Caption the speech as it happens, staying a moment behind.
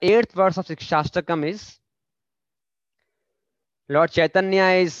8th verse of Shikshashtakam is Lord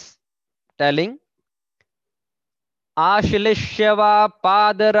Chaitanya is telling, Ashilishya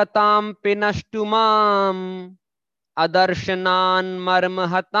padaratam pinashtumam adarshanan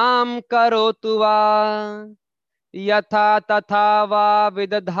marmhatam karotuva yatha tatha va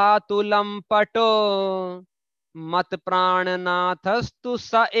vidadhatu lampato mat prananathastu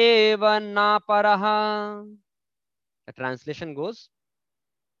sa eva na paraha. The translation goes,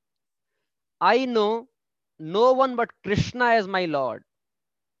 I know no one but Krishna as my Lord,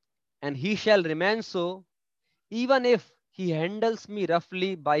 and he shall remain so, even if he handles me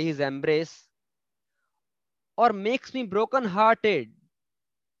roughly by his embrace, or makes me broken hearted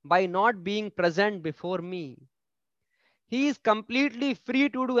by not being present before me. He is completely free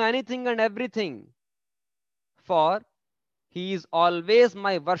to do anything and everything, for he is always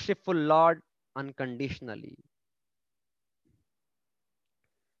my worshipful Lord unconditionally.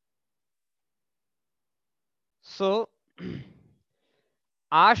 So,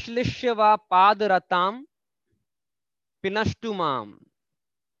 Ashlishya padaratam pinashtumam.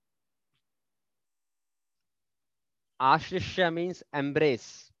 Ashlishya means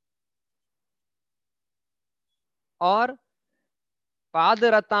embrace, or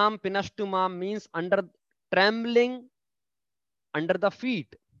padaratam pinashtumam means under trembling under the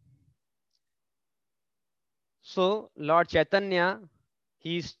feet. So Lord Chaitanya,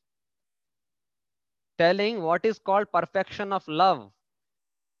 he is telling what is called perfection of love,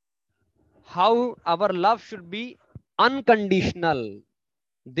 how our love should be unconditional.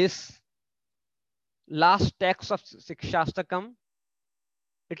 This last text of Shikshashtakam,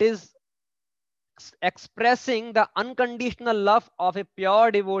 it is expressing the unconditional love of a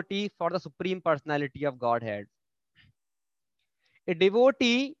pure devotee for the Supreme Personality of Godhead. A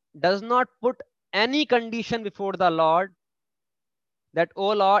devotee does not put any condition before the Lord that,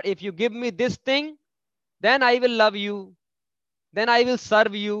 oh Lord, if you give me this thing, then I will love you, then I will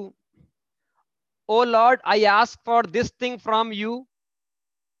serve you. Oh Lord, I ask for this thing from you.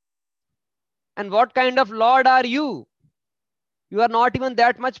 And what kind of Lord are you? You are not even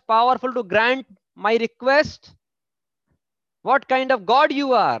that much powerful to grant my request. What kind of God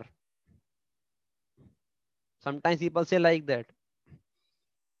you are? Sometimes people say like that.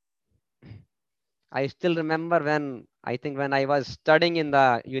 I still remember when I was studying in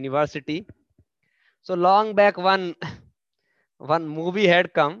the university. So long back, one movie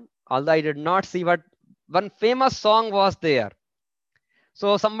had come, although I did not see, but one famous song was there.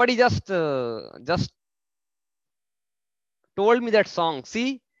 So somebody just told me that song.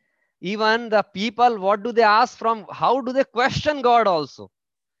 See, even the people, what do they ask from? How do they question God also?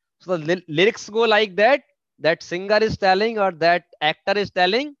 So the lyrics go like that. That singer is telling, or that actor is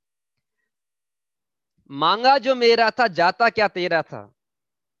telling, मांगा जो मेरा था जाता क्या तेरा था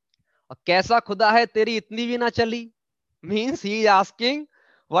और कैसा खुदा है तेरी इतनी भी ना चली. Means he is asking,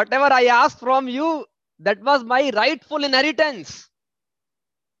 whatever I asked from you, that was my rightful inheritance.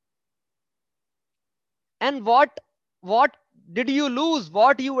 And what did you lose?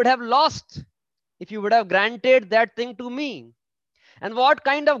 What you would have lost if you would have granted that thing to me? And what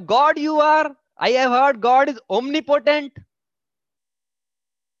kind of God you are? I have heard God is omnipotent.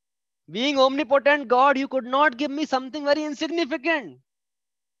 Being omnipotent God, you could not give me something very insignificant.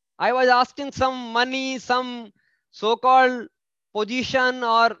 I was asking some money, some so-called position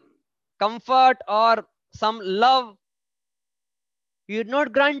or comfort or some love. You did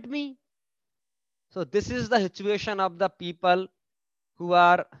not grant me. So this is the situation of the people who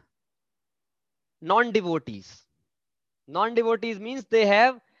are non-devotees. Non-devotees means they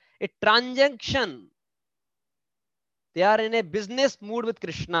have a transaction. They are in a business mood with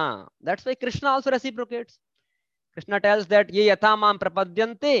Krishna. That's why Krishna also reciprocates. Krishna tells that ye yatha mam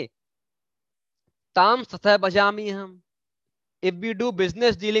prapadyante tam satha bhajami ham. If we do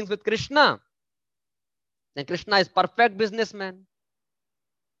business dealings with Krishna, then Krishna is perfect businessman.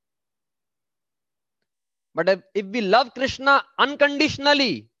 But if we love Krishna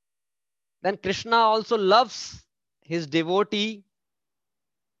unconditionally, then Krishna also loves his devotee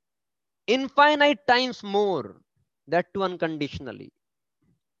infinite times more, that too unconditionally.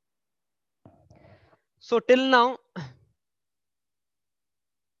 So till now,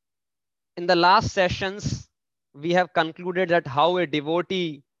 in the last sessions, we have concluded that how a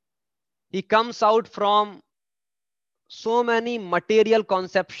devotee, he comes out from so many material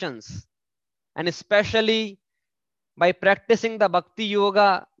conceptions, and especially by practicing the bhakti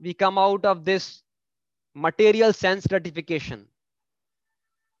yoga, we come out of this material sense gratification.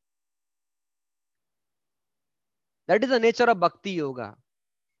 That is the nature of bhakti yoga.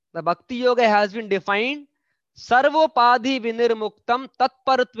 The bhakti yoga has been defined सर्वोपाधि विनिर्मुक्तम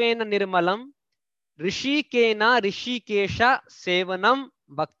तत्परत्वेन निर्मलम ऋषिकेन Rishikesh सेवनम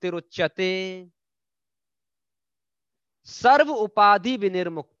भक्तिरुच्यते. सर्व उपाधि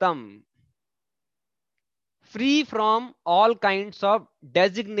विनिर्मुक्तम, free from all kinds of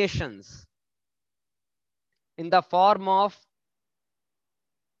designations in the form of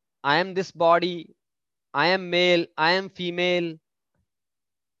I am this body, I am male, I am female,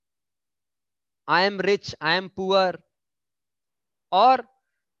 I am rich, I am poor, or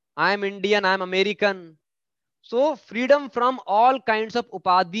I am Indian, I am American. So freedom from all kinds of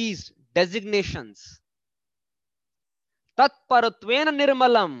upadhis, designations. Tat paratvena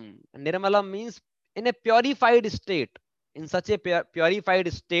nirmalam. Nirmalam means in a purified state. In such a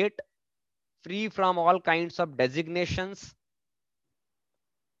purified state, free from all kinds of designations.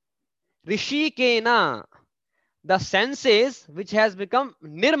 Rishikena, the senses which has become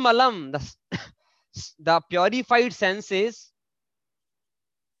nirmalam, the purified senses,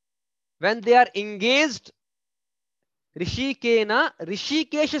 when they are engaged, Rishikena,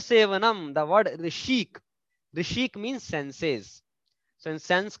 Rishikesh Sevanam, the word Rishik. Rishik means senses. So in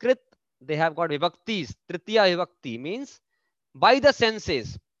Sanskrit, they have got vibhaktis. Tritiya vibhakti means by the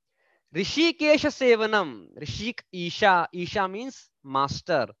senses. Rishikesh Sevanam, Rishik Isha. Isha means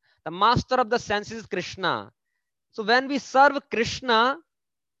master. The master of the senses is Krishna. So when we serve Krishna,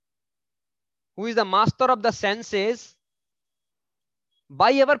 who is the master of the senses,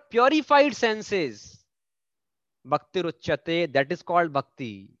 by our purified senses, Bhakti Ruchyate, that is called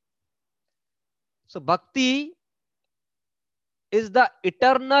Bhakti. So Bhakti is the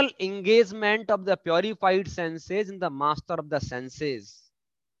eternal engagement of the purified senses in the master of the senses,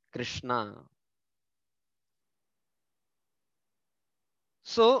 Krishna.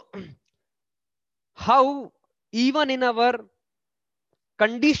 So how even in our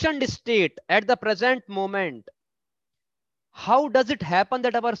conditioned state at the present moment, how does it happen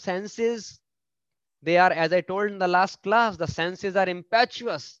that our senses, they are, as I told in the last class, the senses are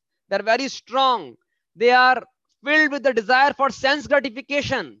impetuous, they're very strong, they are filled with the desire for sense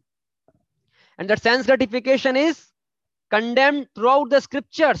gratification, and that sense gratification is condemned throughout the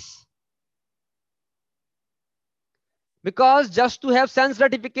scriptures. Because just to have sense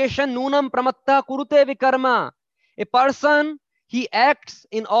gratification, nunam pramatta kurute vikarma, a person, he acts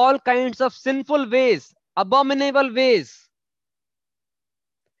in all kinds of sinful ways, abominable ways,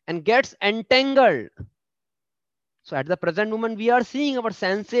 and gets entangled. So at the present moment, we are seeing our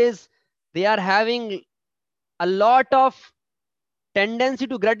senses, they are having a lot of tendency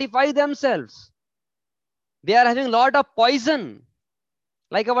to gratify themselves. They are having a lot of poison,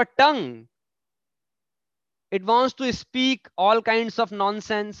 like our tongue. It wants to speak all kinds of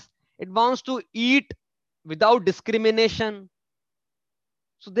nonsense. It wants to eat without discrimination.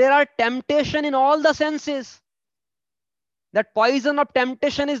 So there are temptation in all the senses. That poison of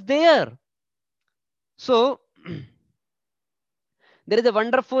temptation is there. So there is a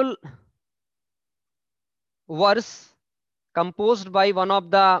wonderful verse composed by one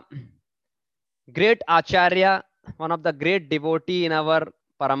of the great acharya, one of the great devotee in our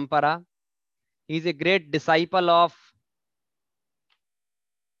parampara. He is a great disciple of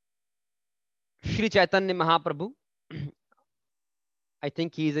Sri Chaitanya Mahaprabhu. I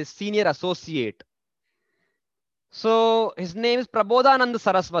think he is a senior associate. So his name is Prabodhananda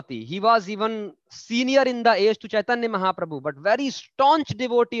Saraswati. He was even senior in the age to Chaitanya Mahaprabhu, but very staunch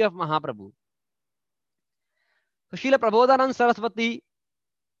devotee of Mahaprabhu. So Srila Prabodhananda Saraswati,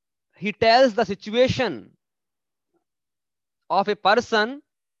 he tells the situation of a person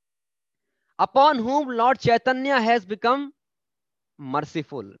upon whom Lord Chaitanya has become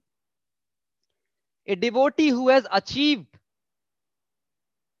merciful. A devotee who has achieved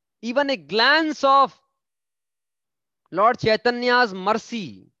even a glance of Lord Chaitanya's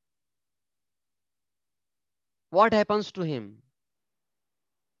mercy. What happens to him?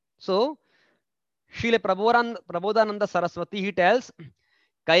 So, Srila Prabodhananda Saraswati, he tells,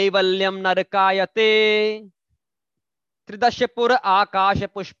 Kaivalyam narkayate, Tridashapur akasha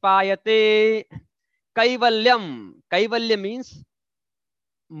pushpayate. Kaivalyam. Kaivalya means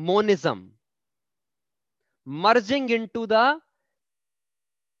monism. Merging into the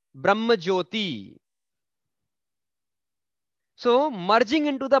Brahma Jyoti. So, merging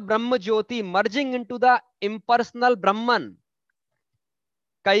into the Brahma Jyoti, merging into the impersonal Brahman.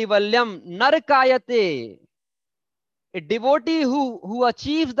 Kaivalyam narkayate. A devotee who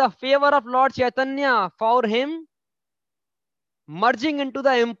achieves the favor of Lord Chaitanya, for him, merging into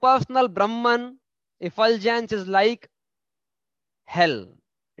the impersonal Brahman, effulgence is like hell.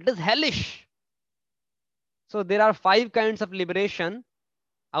 It is hellish. So there are 5 kinds of liberation.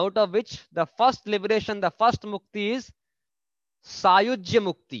 out of which the first liberation, the first mukti is Sayujya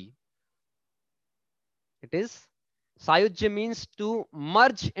Mukti. It is Sayujya means to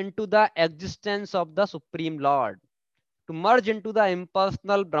merge into the existence of the Supreme Lord, to merge into the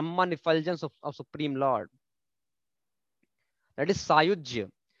impersonal Brahman effulgence of Supreme Lord. That is Sayujya.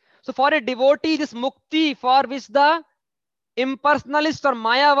 So for a devotee, this mukti for which the impersonalists or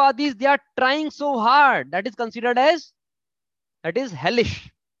Mayavadis, they are trying so hard, that is considered as, that is hellish.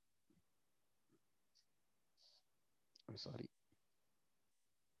 I'm sorry.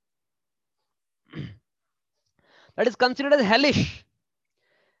 That is considered as hellish.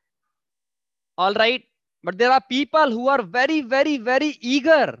 All right. But there are people who are very, very, very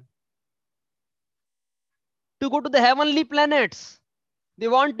eager to go to the heavenly planets. They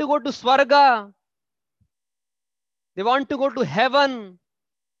want to go to Swarga. They want to go to heaven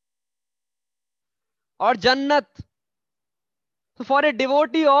or Jannat. So for a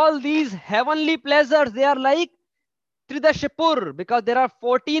devotee, all these heavenly pleasures, they are like Tridashapur, because there are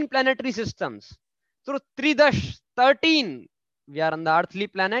 14 planetary systems. So Tridash, 13, we are on the earthly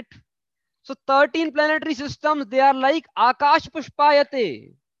planet. So 13 planetary systems, they are like Akash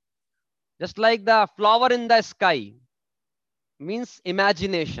Pushpayate, just like the flower in the sky, means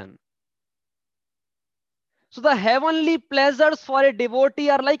imagination. So the heavenly pleasures for a devotee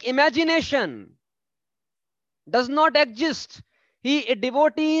are like imagination, does not exist. A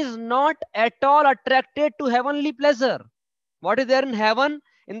devotee is not at all attracted to heavenly pleasure. What is there in heaven?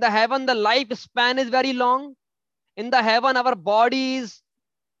 In the heaven, the lifespan is very long. In the heaven, our body is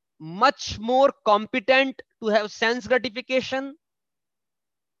much more competent to have sense gratification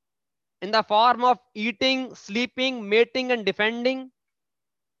in the form of eating, sleeping, mating, and defending.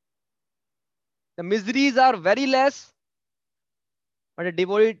 The miseries are very less, but a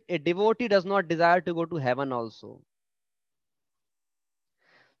devotee does not desire to go to heaven also.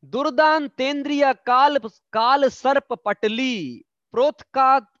 Durdantendriya kal sarp patli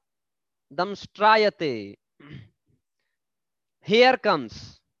protkat damstrayate. Here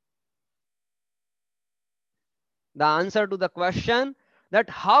comes the answer to the question that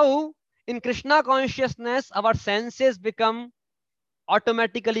how in Krishna consciousness our senses become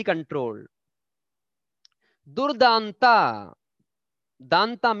automatically controlled. Durdanta.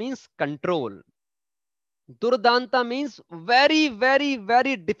 Danta means control. Durdanta means very, very,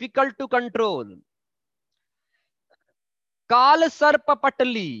 very difficult to control. Kal sarpa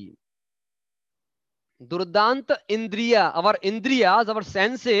patali. Durdant indriya. Our indriyas, our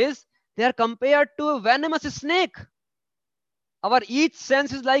senses, they are compared to a venomous snake. Our each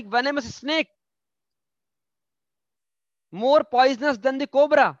sense is like venomous snake, more poisonous than the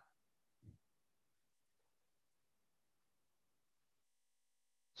cobra.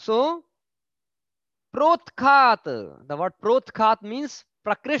 So, protkhat, the word protkhat means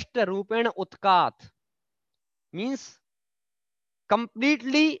prakrishta rupena utkat, means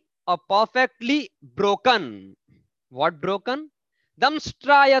completely or perfectly broken. What broken?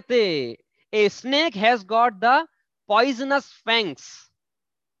 Damstrayate. A snake has got the poisonous fangs.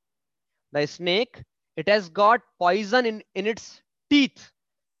 The snake, it has got poison in its teeth.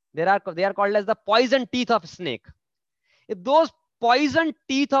 They are called as the poison teeth of snake. If those poison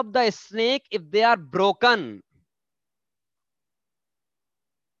teeth of the snake, if they are broken,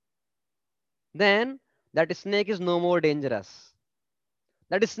 then that snake is no more dangerous.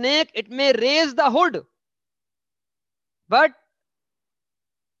 That snake, it may raise the hood, but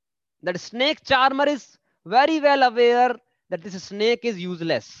that snake charmer is very well aware that this snake is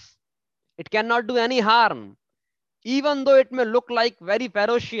useless. It cannot do any harm, even though it may look like very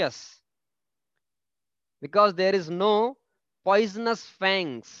ferocious, because there is no poisonous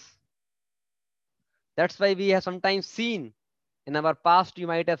fangs. That's why we have sometimes seen in our past, you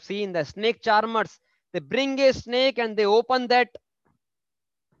might have seen the snake charmers. They bring a snake and they open that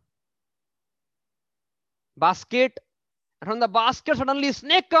basket. And from the basket, suddenly a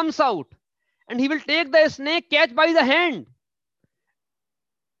snake comes out and he will take the snake, catch by the hand.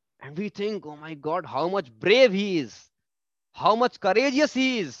 And we think, oh my God, how much brave he is, how much courageous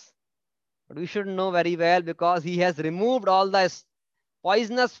he is. But we should know very well, because he has removed all the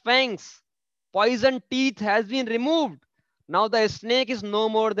poisonous fangs. Poison teeth has been removed. Now the snake is no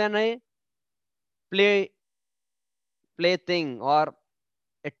more than a plaything or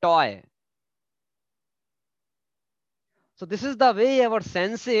a toy. So this is the way our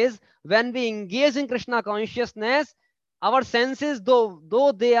senses, when we engage in Krishna consciousness, our senses,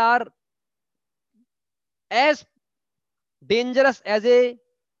 though they are as dangerous as a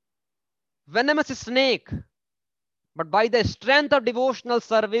venomous snake, but by the strength of devotional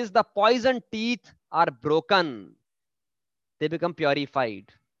service, the poison teeth are broken. They become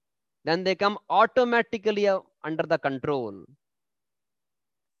purified. then they come automatically under the control.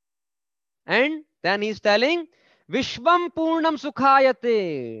 And then he's telling, Vishwam Purnam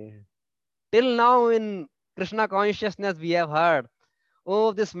Sukhayate. Till now in Krishna consciousness, we have heard,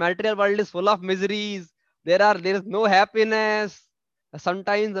 oh, this material world is full of miseries. There is no happiness.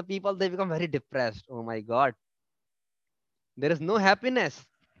 Sometimes the people, they become very depressed. Oh my God. There is no happiness.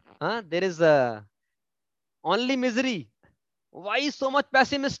 Huh? There is only misery. Why so much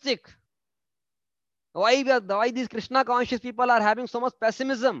pessimistic? Why these Krishna conscious people are having so much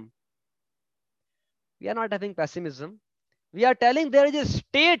pessimism? We are not having pessimism. We are telling there is a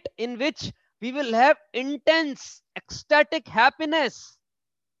state in which we will have intense, ecstatic happiness.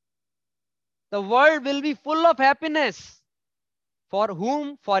 The world will be full of happiness. For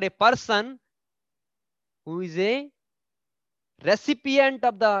whom? For a person who is a recipient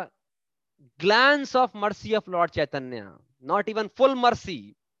of the glance of mercy of Lord Chaitanya. Not even full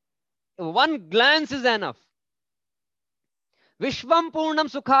mercy. One glance is enough. Vishwam Purnam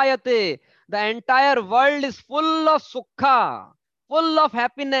Sukhayate. The entire world is full of sukha, full of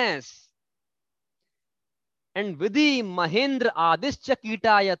happiness. And Vidhi Mahendra Adishya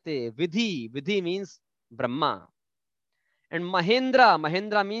Kitayate. Vidhi means Brahma. And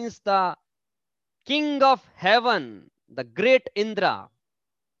Mahendra means the king of heaven, the great Indra.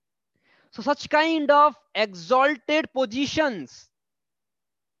 So such kind of exalted positions.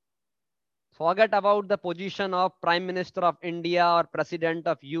 Forget about the position of Prime Minister of India or President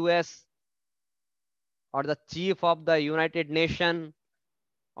of US or the Chief of the United Nations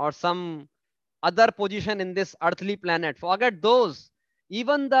or some other position in this earthly planet. Forget those.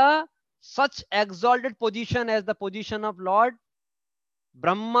 Even the such exalted position as the position of Lord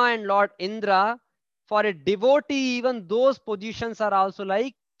Brahma and Lord Indra, for a devotee, even those positions are also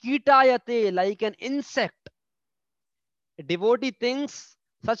like kitayate, like an insect. A devotee thinks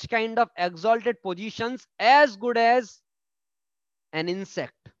such kind of exalted positions as good as an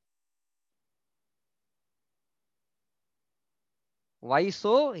insect. Why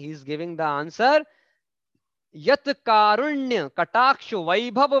so? He is giving the answer. Yat karunya katakshu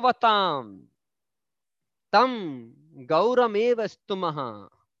vaibhavavatam tam gaurameva stumaha.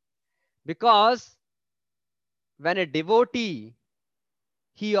 Because when a devotee,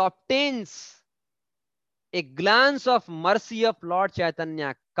 he obtains a glance of mercy of Lord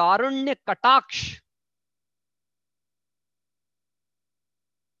Chaitanya, karunya kataksh,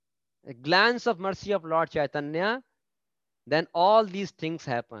 a glance of mercy of Lord Chaitanya, then all these things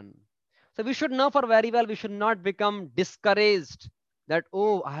happen. So we should know for very well, we should not become discouraged that,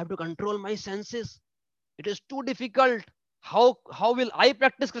 oh, I have to control my senses. It is too difficult. How will I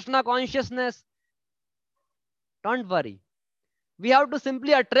practice Krishna consciousness? Don't worry. We have to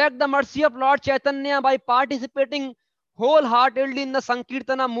simply attract the mercy of Lord Chaitanya by participating wholeheartedly in the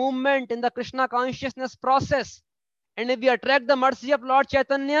Sankirtana movement, in the Krishna consciousness process. And if we attract the mercy of Lord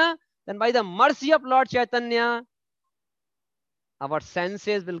Chaitanya, then by the mercy of Lord Chaitanya, our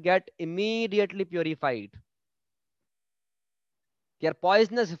senses will get immediately purified. Their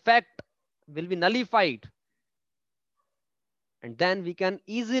poisonous effect will be nullified. And then we can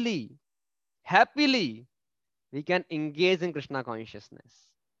easily, happily, we can engage in Krishna consciousness.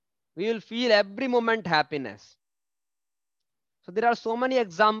 We will feel every moment happiness. So there are so many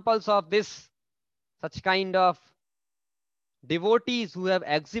examples of this, such kind of devotees who have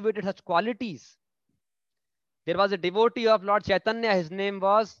exhibited such qualities. There was a devotee of Lord Chaitanya. His name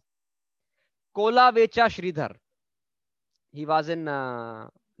was Kola Vecha Sridhar. He was in,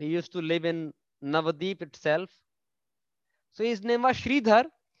 he used to live in Navadip itself. So his name was Sridhar.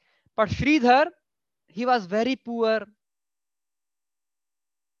 But Sridhar, he was very poor.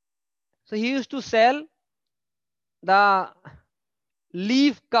 So he used to sell the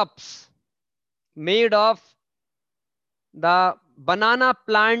leaf cups made of the banana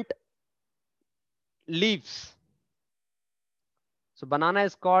plant leaves. So banana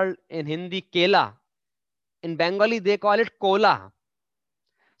is called in Hindi kela. In Bengali, they call it kola.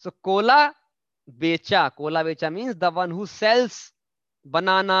 So kola vecha means the one who sells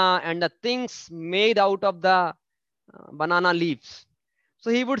banana and the things made out of the banana leaves. So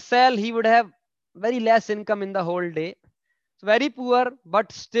he would sell, he would have very less income in the whole day. So very poor,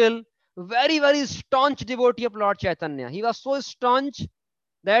 but still very, very staunch devotee of Lord Chaitanya. He was so staunch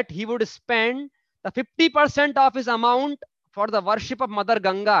that he would spend the 50% of his amount for the worship of Mother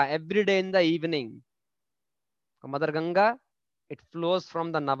Ganga every day in the evening. Mother Ganga, it flows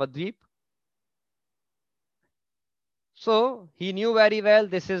from the Navadvip. So he knew very well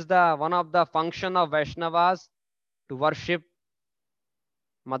this is the one of the function of Vaishnavas to worship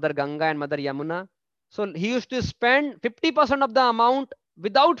Mother Ganga and Mother Yamuna. So he used to spend 50% of the amount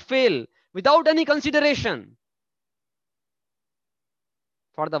without fail, without any consideration,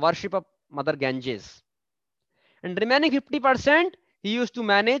 for the worship of Mother Ganges. And remaining 50%, he used to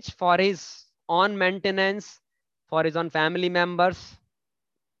manage for his own maintenance, for his own family members.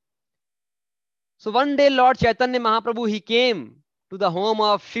 So one day, Lord Chaitanya Mahaprabhu, he came to the home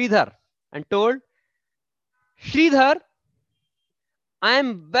of Sridhar and told, Sridhar, I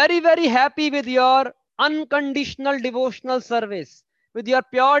am very, very happy with your unconditional devotional service, with your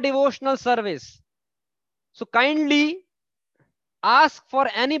pure devotional service. So kindly ask for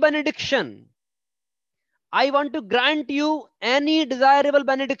any benediction. I want to grant you any desirable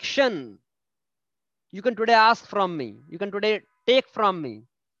benediction. You can today ask from me. You can today take from me.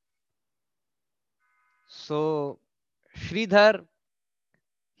 So Sridhar,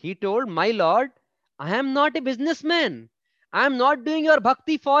 he told, my lord, I am not a businessman. I am not doing your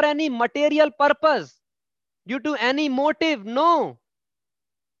bhakti for any material purpose, due to any motive. No.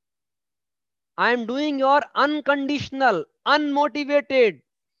 I am doing your unconditional, unmotivated,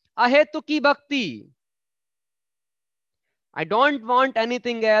 ahetuki bhakti. I don't want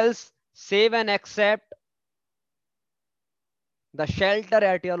anything else save and accept the shelter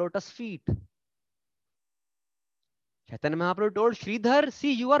at your lotus feet. Chaitanya Mahaprabhu told Sridhar,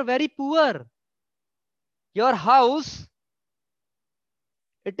 see, you are very poor. Your house,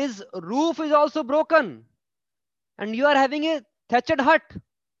 roof is also broken, and you are having a thatched hut.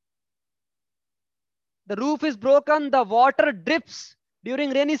 The roof is broken, the water drips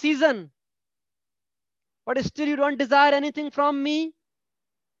during rainy season. But still you don't desire anything from me.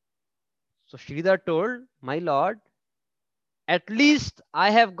 So Sridhar told, my lord, at least I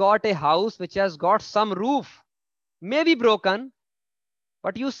have got a house which has got some roof, may be broken,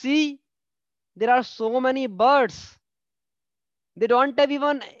 but you see, there are so many birds. They don't have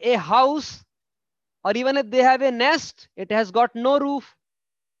even a house, or even if they have a nest, it has got no roof.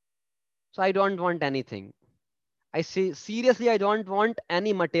 So I don't want anything. I say seriously, I don't want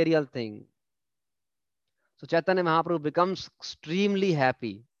any material thing. So Chaitanya Mahaprabhu becomes extremely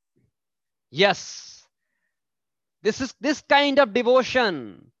happy. Yes, this kind of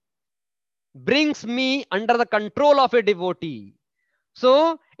devotion brings me under the control of a devotee.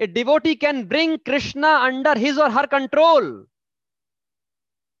 So a devotee can bring Krishna under his or her control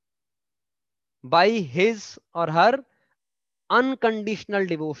by his or her unconditional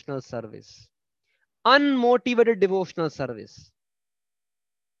devotional service, unmotivated devotional service.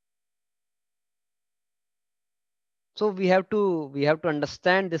 So we have to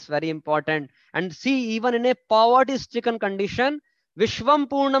understand this, very important. And see, even in a poverty stricken condition, Vishwam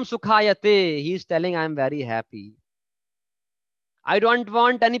Purnam Sukhayate, he is telling, I am very happy. I don't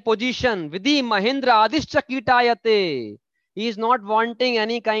want any position. Vidhi Mahindra Adishcha Kitayate. He is not wanting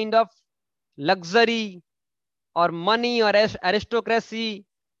any kind of luxury or money or aristocracy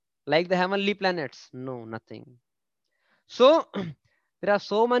like the heavenly planets. No, nothing. So there are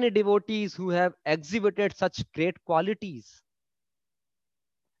so many devotees who have exhibited such great qualities.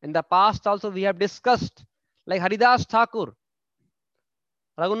 In the past also we have discussed, like Haridas Thakur,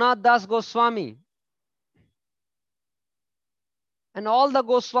 Raghunath Das Goswami, and all the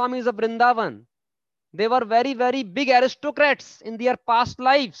Goswamis of Vrindavan. They were very, very big aristocrats in their past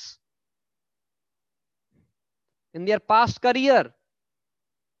lives, in their past career.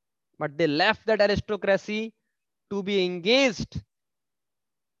 But they left that aristocracy to be engaged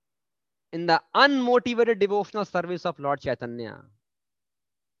in the unmotivated devotional service of Lord Chaitanya.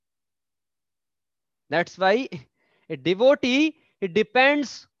 That's why a devotee, it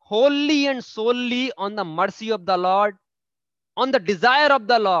depends wholly and solely on the mercy of the Lord, on the desire of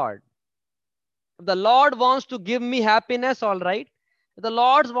the Lord. If the Lord wants to give me happiness, all right. If the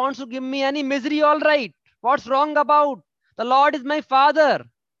Lord wants to give me any misery, all right. What's wrong about? The Lord is my father.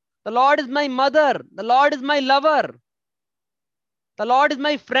 The Lord is my mother. The Lord is my lover. The Lord is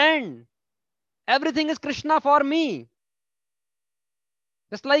my friend. Everything is Krishna for me.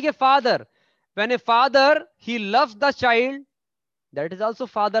 Just like a father. When a father, he loves the child, that is also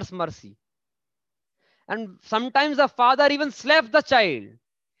father's mercy. And sometimes the father even slaps the child.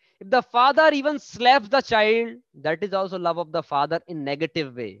 If the father even slaps the child, that is also love of the father in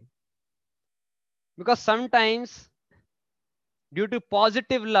negative way. Because sometimes, due to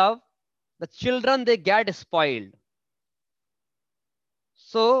positive love, the children, they get spoiled.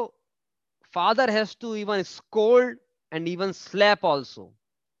 So father has to even scold and even slap also.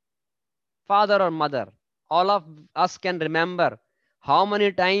 Father or mother, all of us can remember how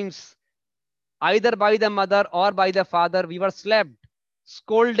many times, either by the mother or by the father, we were slapped,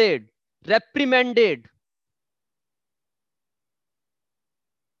 scolded, reprimanded.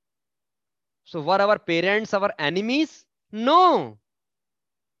 So were our parents our enemies? No.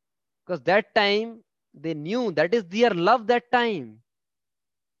 Because that time they knew that is their love that time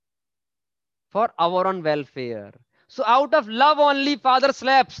for our own welfare. So out of love only father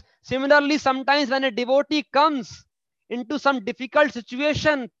slaps. Similarly, sometimes when a devotee comes into some difficult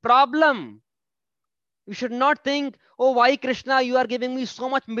situation, problem, you should not think, oh, why Krishna, you are giving me so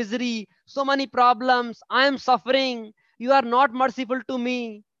much misery, so many problems, I am suffering, you are not merciful to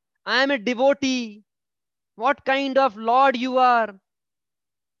me, I am a devotee. What kind of Lord you are?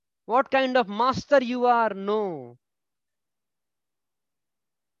 What kind of master you are? No.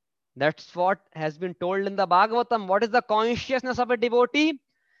 That's what has been told in the Bhagavatam. What is the consciousness of a devotee?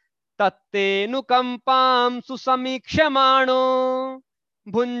 Tattenukampam susamikshamaano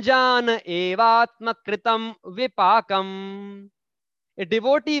bhunjan evatma kritam vipakam. A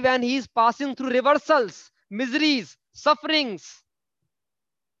devotee, when he is passing through reversals, miseries, sufferings,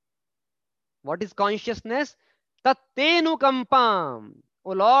 what is consciousness? Tattenukampam.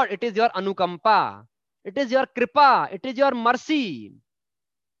 Oh Lord, it is your anukampa. It is your kripa. It is your mercy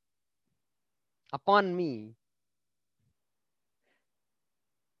upon me.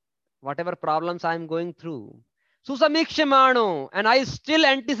 Whatever problems I am going through. Susamikshimano, and I still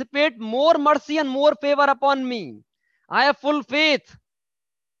anticipate more mercy and more favor upon me. I have full faith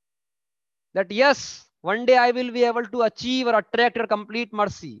that yes, one day I will be able to achieve or attract your complete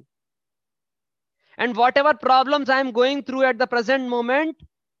mercy. And whatever problems I am going through at the present moment,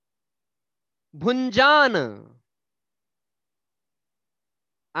 Bhunjan,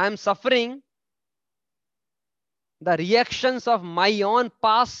 I am suffering the reactions of my own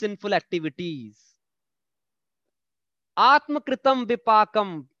past sinful activities. Atmakritam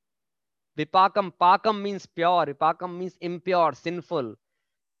vipakam. Vipakam, pakam means pure, vipakam means impure, sinful.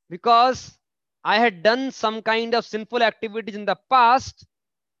 Because I had done some kind of sinful activities in the past,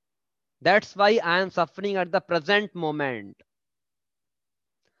 that's why I am suffering at the present moment.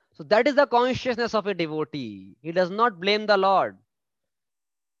 So that is the consciousness of a devotee. He does not blame the Lord.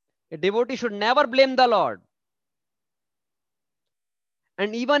 A devotee should never blame the Lord.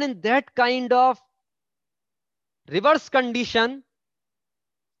 And even in that kind of reverse condition,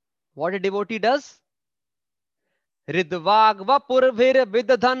 what a devotee does? Ridvagva purvir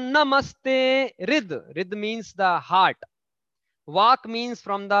vidhan namaste. Rid means the heart. Vak means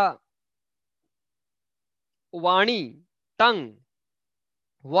from the Vani, tongue,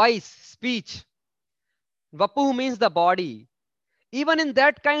 voice, speech. Vapu means the body. Even in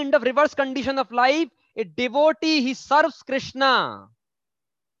that kind of reverse condition of life, a devotee, he serves Krishna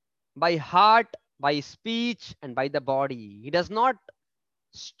by heart, by speech, and by the body. He does not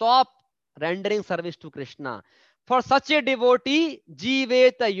stop rendering service to Krishna. For such a devotee,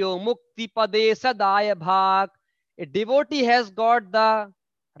 jiveta yo mukti pade sadaya bhag. A devotee has got the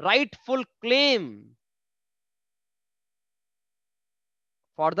rightful claim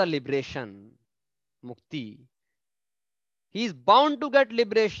for the liberation, mukti. He is bound to get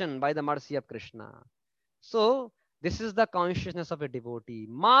liberation by the mercy of Krishna. So, this is the consciousness of a devotee.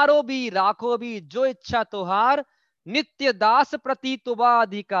 Maro bhi, rakho bhi, jo ichha tohar, nitya das prati tuba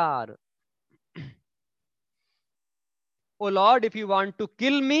adhikar. Oh Lord, if you want to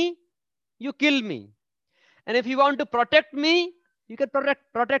kill me, you kill me. And if you want to protect me, you can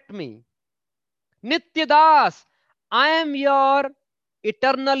protect me. Nitya das, I am your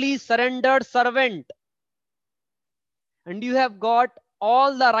eternally surrendered servant. And you have got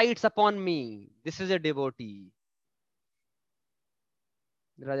all the rights upon me. This is a devotee.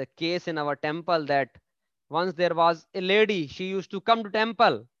 There was a case in our temple that once there was a lady, she used to come to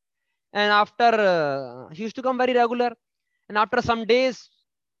temple, and after she used to come very regular, and after some days,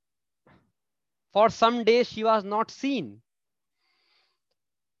 for some days she was not seen.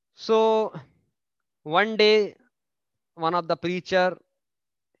 So one day, one of the preacher,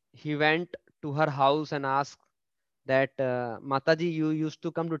 he went to her house and asked that Mataji, you used to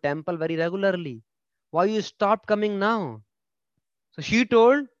come to temple very regularly. Why you stopped coming now? So she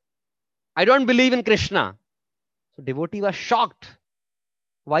told, I don't believe in Krishna. So devotee was shocked.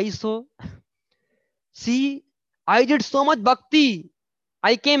 Why so? See, I did so much bhakti.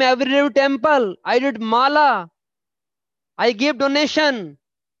 I came every day to temple. I did mala. I gave donation.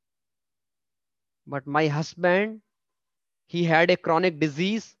 But my husband, he had a chronic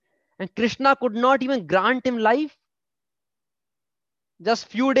disease and Krishna could not even grant him life. Just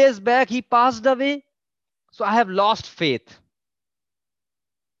few days back, he passed away. So I have lost faith.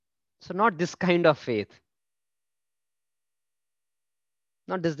 So not this kind of faith.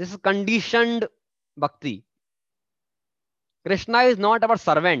 Not this. This is conditioned bhakti. Krishna is not our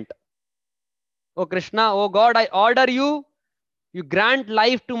servant. Oh Krishna, oh God, I order you. You grant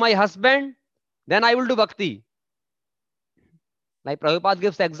life to my husband. Then I will do bhakti. Like Prabhupada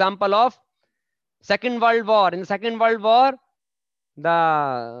gives the example of Second World War. In the Second World War,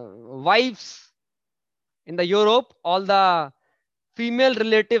 the wives in the Europe, all the female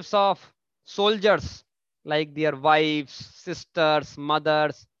relatives of soldiers, like their wives, sisters,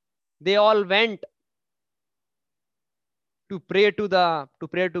 mothers, they all went to pray to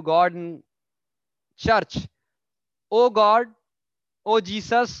God in church. Oh God, oh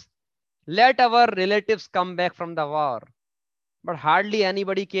Jesus, let our relatives come back from the war. But hardly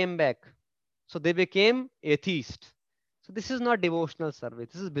anybody came back. So they became atheists. So this is not devotional service,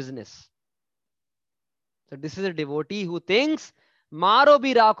 this is business. So this is a devotee who thinks Maro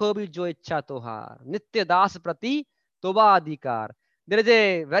bhi rakho bhi jo ichha tohar, Nitya das prati toba adhikar. There is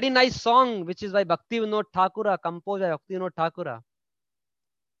a very nice song which is by Bhakti Vinod Thakura, composed by Bhakti Vinod Thakura.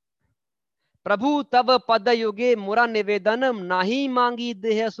 प्रभु तब पद युगे मुरा निवेदनम नाही मांगी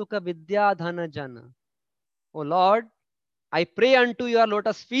देह सुख विद्या धन जन. O Lord, I pray unto your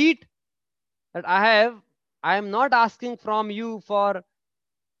lotus feet that I am not asking from you for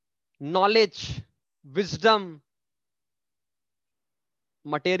knowledge, wisdom,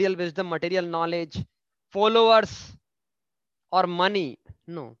 material knowledge, followers, or money.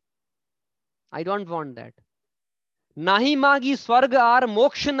 No, I don't want that. नाही मांगी स्वर्ग आर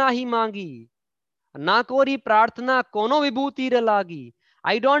मोक्ष नाही मांगी, ना कोरी प्रार्थना कोनो विभूति रे लागी.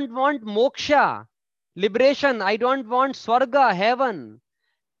 I don't want moksha, liberation. I don't want swarga, heaven,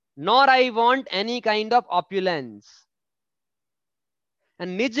 nor I want any kind of opulence.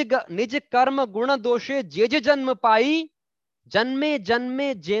 And निज कर्म गुण दोषे जे जे जन्म पाई, जन्मे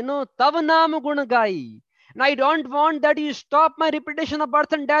जन्मे जेनो तव नाम गुण गाई. And I don't want that you stop my repetition of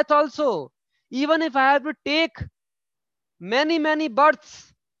birth and death also. Even if I have to take many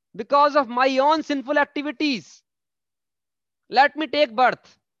births because of my own sinful activities, let me take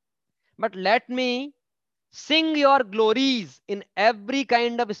birth. But let me sing your glories in every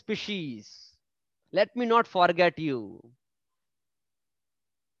kind of species. Let me not forget you.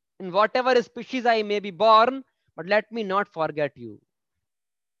 In whatever species I may be born, but let me not forget you.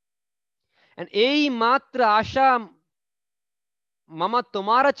 And ei matra asha mama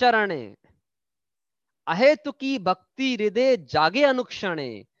tumara charane, ahetuki bhakti hriday jage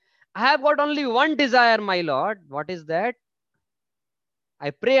anukshane. I have got only one desire, my Lord. What is that?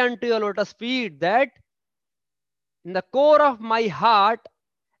 I pray unto your lotus feet that in the core of my heart,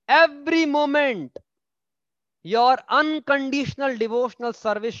 every moment, your unconditional devotional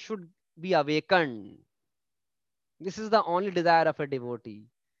service should be awakened. This is the only desire of a devotee.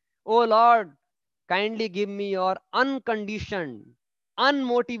 Oh Lord, kindly give me your unconditioned,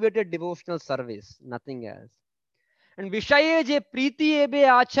 unmotivated devotional service, nothing else. And Vishaye je priti ebe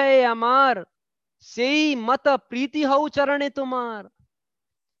achaye amar, sei mata priti hau charane tumar.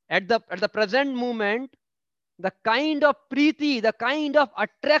 At the present moment, the kind of preeti, the kind of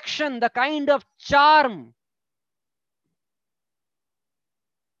attraction, the kind of charm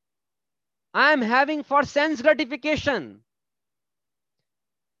I am having for sense gratification,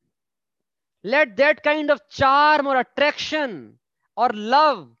 let that kind of charm or attraction or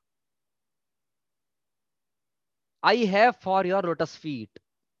love I have for your lotus feet.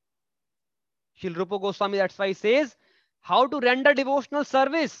 Srila Rupa Goswami, that's why he says, how to render devotional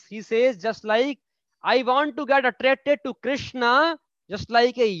service. He says, just like I want to get attracted to Krishna, just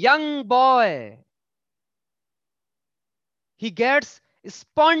like a young boy. He gets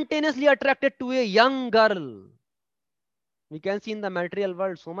spontaneously attracted to a young girl. We can see in the material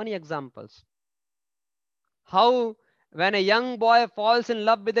world so many examples. How when a young boy falls in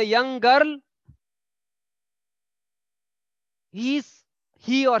love with a young girl, he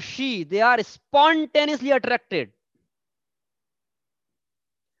or she, they are spontaneously attracted.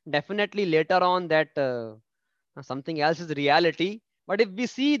 Definitely later on that something else is reality. But if we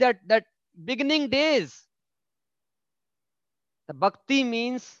see that beginning days, the bhakti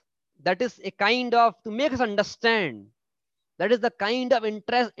means that is a kind of, to make us understand, that is the kind of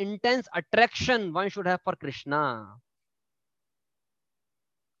intense attraction one should have for Krishna.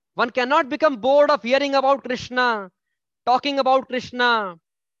 One cannot become bored of hearing about Krishna, talking about Krishna,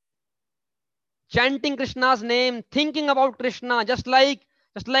 chanting Krishna's name, thinking about Krishna, just like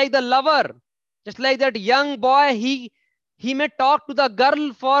the lover, just like that young boy, he may talk to the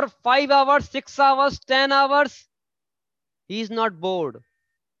girl for 5 hours, 6 hours, 10 hours. He is not bored.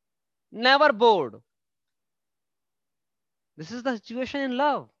 Never bored. This is the situation in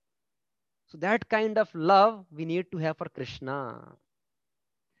love. So that kind of love we need to have for Krishna.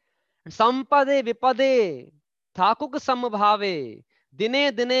 Sampade vipade thakuk samabhave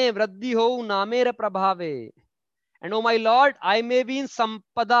dine dine vradhi ho namera prabhave. And oh my Lord, I may be in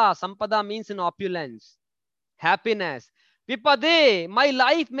sampada. Sampada means in opulence, happiness. Vipade, my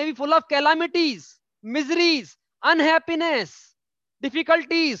life may be full of calamities, miseries, unhappiness,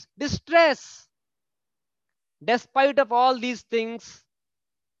 difficulties, distress. Despite of all these things,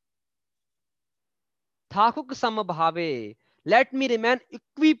 Thakuk samabhave, let me remain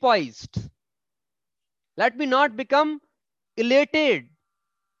equipoised. Let me not become elated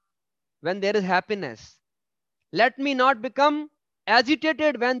when there is happiness. Let me not become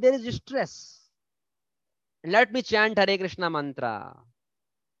agitated when there is stress. Let me chant Hare Krishna mantra.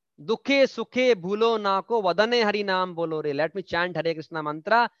 Dukhe sukhe bhulo na ko vadane hari naam bolo re. Let me chant Hare Krishna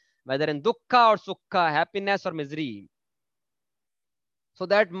mantra, whether in dukkha or sukha, happiness or misery, so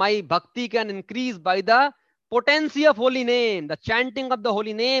that my bhakti can increase by the potency of holy name. The chanting of the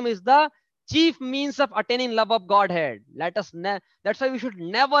holy name is the chief means of attaining love of Godhead. That's why we should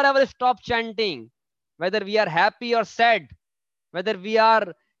never ever stop chanting, whether we are happy or sad, whether we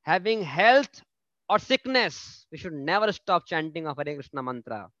are having health or sickness. We should never stop chanting of Hare Krishna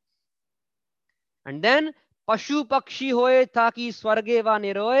mantra. And then Pashu Pakshi hoye taki swarge va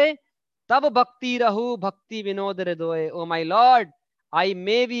niroye, tab bhakti rahu bhakti vinod hridoye. Oh my Lord, I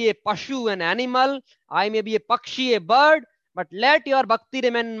may be a Pashu, an animal, I may be a Pakshi, a bird, but let your bhakti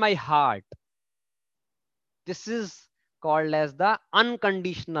remain in my heart. This is called as the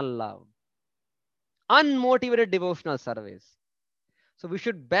unconditional love, unmotivated devotional service. So we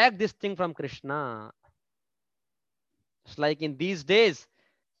should beg this thing from Krishna. It's like in these days,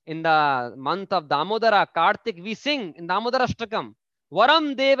 in the month of Damodara, Kartik, we sing in Damodara Ashtakam,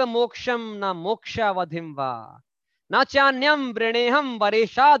 Varam Deva Moksham na Moksha Vadhimva, na Chanyam Vrineham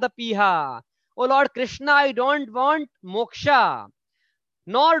Vareshadapiha. Oh Lord Krishna, I don't want moksha,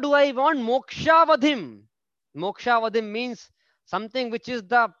 nor do I want moksha vadhim. Moksha vadhim means something which is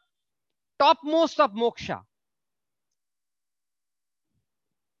the topmost of moksha.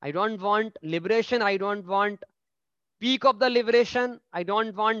 I don't want liberation, I don't want peak of the liberation, I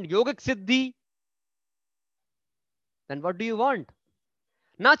don't want yogic siddhi. Then what do you want?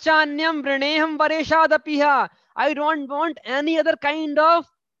 Nachanyam vrineham vareshadapiha. I don't want any other kind of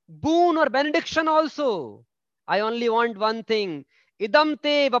boon or benediction also. I only want one thing. Idam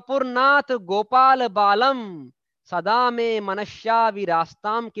te vapurnath gopal balam sadame manashya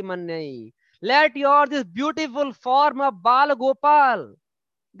virastam kimanyai. Let your this beautiful form of Bal Gopal,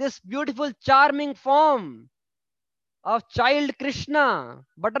 this beautiful charming form of child Krishna,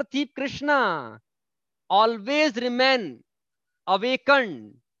 butter thief Krishna, always remain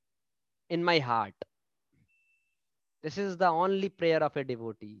awakened in my heart. This is the only prayer of a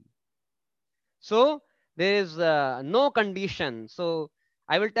devotee. So there is no condition. So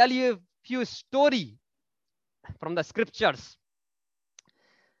I will tell you a few story from the scriptures.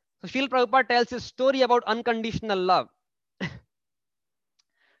 So Srila Prabhupada tells a story about unconditional love.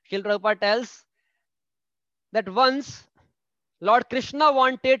 Srila Prabhupada tells that once Lord Krishna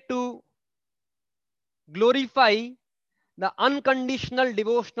wanted to glorify the unconditional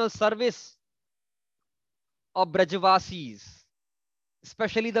devotional service of Brajavasis,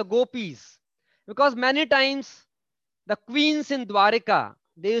 especially the gopis, because many times the queens in Dwarika,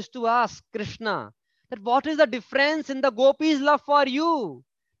 they used to ask Krishna that what is the difference in the gopis' love for you?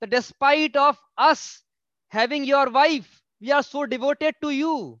 That despite of us having your wife, we are so devoted to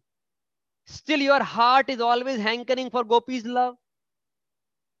you, still your heart is always hankering for gopis' love.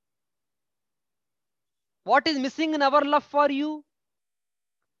 What is missing in our love for you?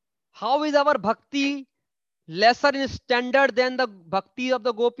 How is our bhakti lesser in standard than the bhakti of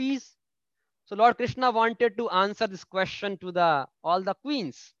the gopis? So Lord Krishna wanted to answer this question to all the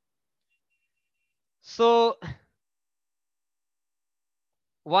queens. So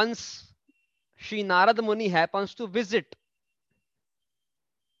once Sri Narad Muni happens to visit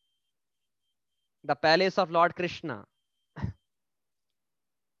the palace of Lord Krishna,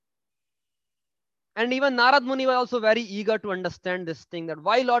 and even Narad Muni was also very eager to understand this thing, that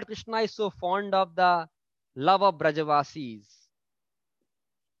why Lord Krishna is so fond of the love of Brajavasis.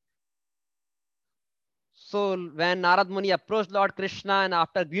 So when Narad Muni approached Lord Krishna, and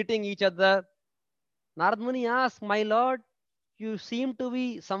after greeting each other, Narad Muni asked, my Lord, you seem to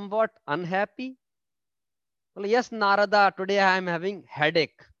be somewhat unhappy. Well, yes, Narada, today I am having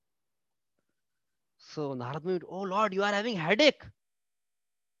headache. So Narad Muni, oh Lord, you are having headache.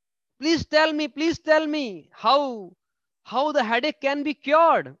 Please tell me how the headache can be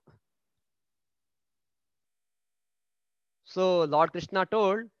cured. So Lord Krishna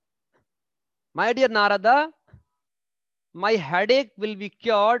told, my dear Narada, my headache will be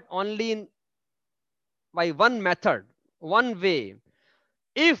cured only by one method, one way.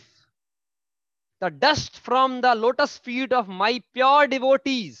 If the dust from the lotus feet of my pure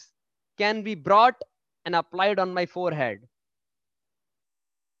devotees can be brought and applied on my forehead,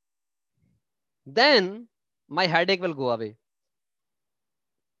 then my headache will go away.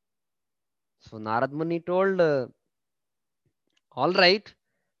 So Narad Muni told, all right,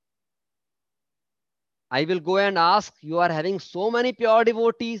 I will go and ask. You are having so many pure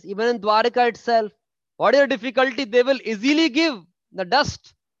devotees, even in Dwarika itself. What is the difficulty? They will easily give the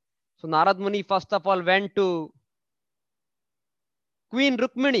dust. So Narad Muni first of all went to Queen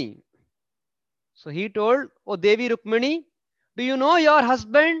Rukmini. So he told, "Oh Devi Rukmini, do you know your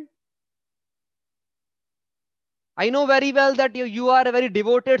husband? I know very well that you are a very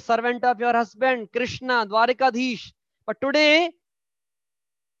devoted servant of your husband, Krishna, Dwarikadhish. But today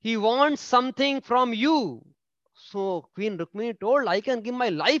he wants something from you." So Queen Rukmini told, "I can give my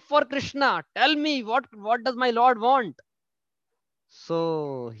life for Krishna. Tell me what does my Lord want?"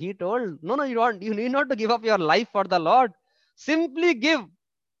 So he told, "No, no, you need not to give up your life for the Lord. Simply give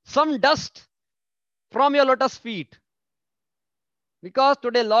some dust from your lotus feet. Because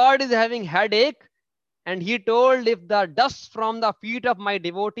today Lord is having headache, and he told, if the dust from the feet of my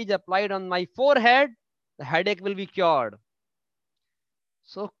devotees applied on my forehead, the headache will be cured."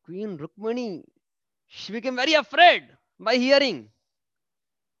 So Queen Rukmini, she became very afraid by hearing,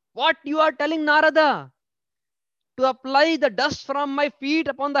 "What you are telling Narada? To apply the dust from my feet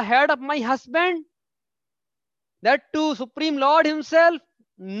upon the head of my husband? That to Supreme Lord himself?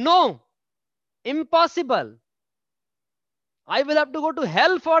 No, impossible. I will have to go to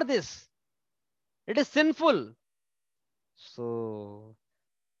hell for this. It is sinful." So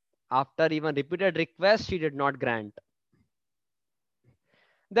after even repeated requests, she did not grant.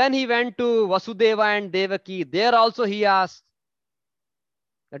 Then he went to Vasudeva and Devaki. There also he asked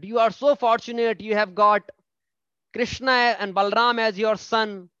that, "You are so fortunate, you have got Krishna and Balram as your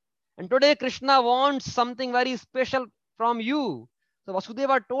son. And today Krishna wants something very special from you." So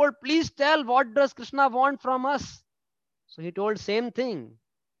Vasudeva told, "Please tell, what does Krishna want from us?" So he told same thing.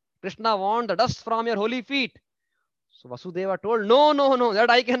 "Krishna wants the dust from your holy feet." So Vasudeva told, "No, no, no, that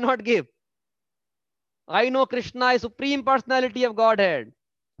I cannot give. I know Krishna is Supreme Personality of Godhead.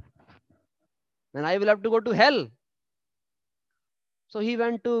 Then I will have to go to hell." So he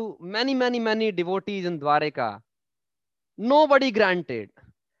went to many devotees in Dwarika. Nobody granted.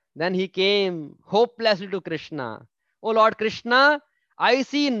 Then he came hopelessly to Krishna. "Oh Lord Krishna, I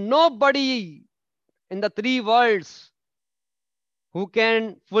see nobody in the three worlds who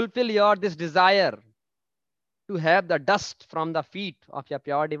can fulfill your this desire to have the dust from the feet of your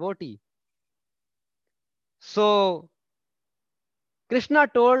pure devotee." So Krishna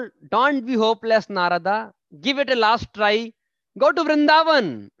told, "Don't be hopeless, Narada. Give it a last try. Go to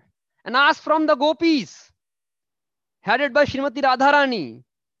Vrindavan and ask from the gopis, headed by Srimati Radharani."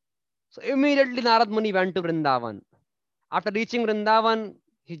 So immediately Narad Muni went to Vrindavan. After reaching Vrindavan,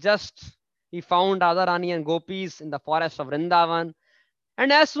 he found Radharani and gopis in the forest of Vrindavan.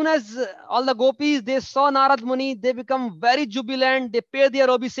 And as soon as all the gopis they saw Narad Muni, they become very jubilant. They pay their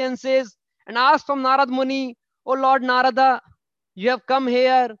obeisances and ask from Narad Muni, "Oh Lord Narada, you have come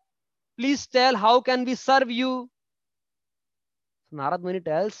here. Please tell, how can we serve you?" So Narad Muni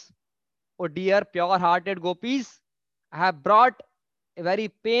tells, "Oh dear pure-hearted gopis, I have brought a very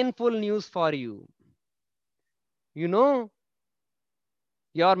painful news for you. You know,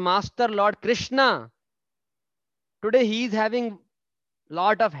 your master Lord Krishna, today he is having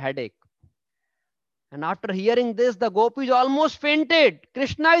lot of headache." And after hearing this, the gopis almost fainted.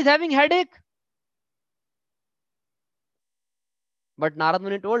 "Krishna is having headache?" But Narad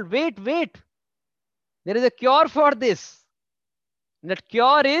Muni told, "Wait, wait. There is a cure for this. That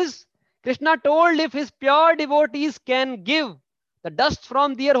cure is, Krishna told, if his pure devotees can give the dust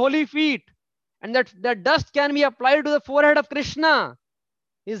from their holy feet, and that dust can be applied to the forehead of Krishna,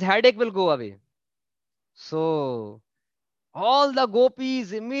 his headache will go away." So all the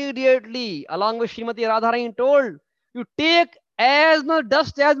gopis immediately, along with Srimati Radharani, told, "You take as much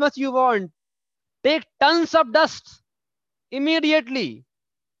dust as much you want. Take tons of dust immediately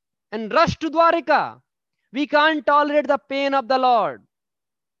and rush to Dwarika. We can't tolerate the pain of the Lord."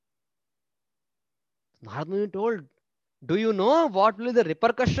 Narad Muni told, "Do you know what will be the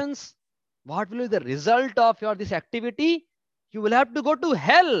repercussions? What will be the result of your this activity? You will have to go to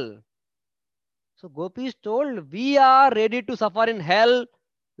hell." So gopis told, "We are ready to suffer in hell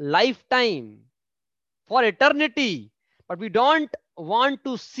lifetime for eternity, but we don't want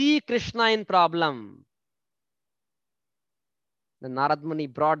to see Krishna in problem." Then Narad Muni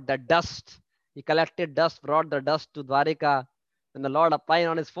brought the dust. He collected dust, brought the dust to Dwarika. When the Lord applied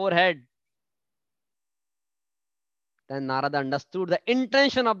on his forehead, then Narada understood the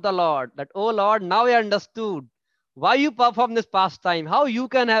intention of the Lord. That, "Oh Lord, now I understood why you perform this pastime, how you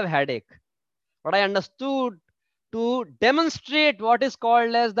can have headache. But I understood to demonstrate what is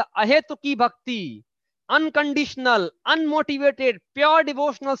called as the ahetuki bhakti, unconditional, unmotivated, pure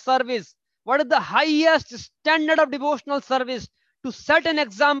devotional service. What is the highest standard of devotional service? To set an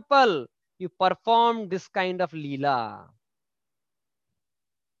example, you perform this kind of leela.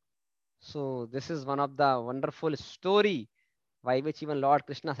 So this is one of the wonderful story by which even Lord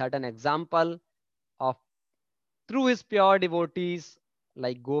Krishna set an example of through his pure devotees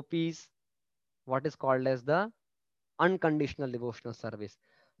like gopis, what is called as the unconditional devotional service.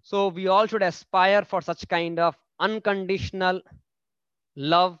 So we all should aspire for such kind of unconditional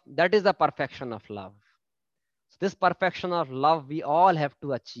love. That is the perfection of love. So this perfection of love we all have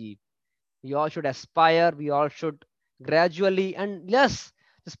to achieve. We all should aspire. We all should gradually, and yes,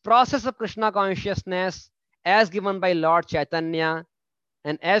 this process of Krishna consciousness as given by Lord Chaitanya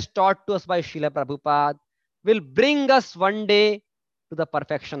and as taught to us by Srila Prabhupada will bring us one day to the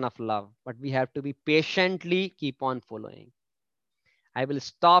perfection of love. But we have to be patiently keep on following. I will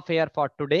stop here for today.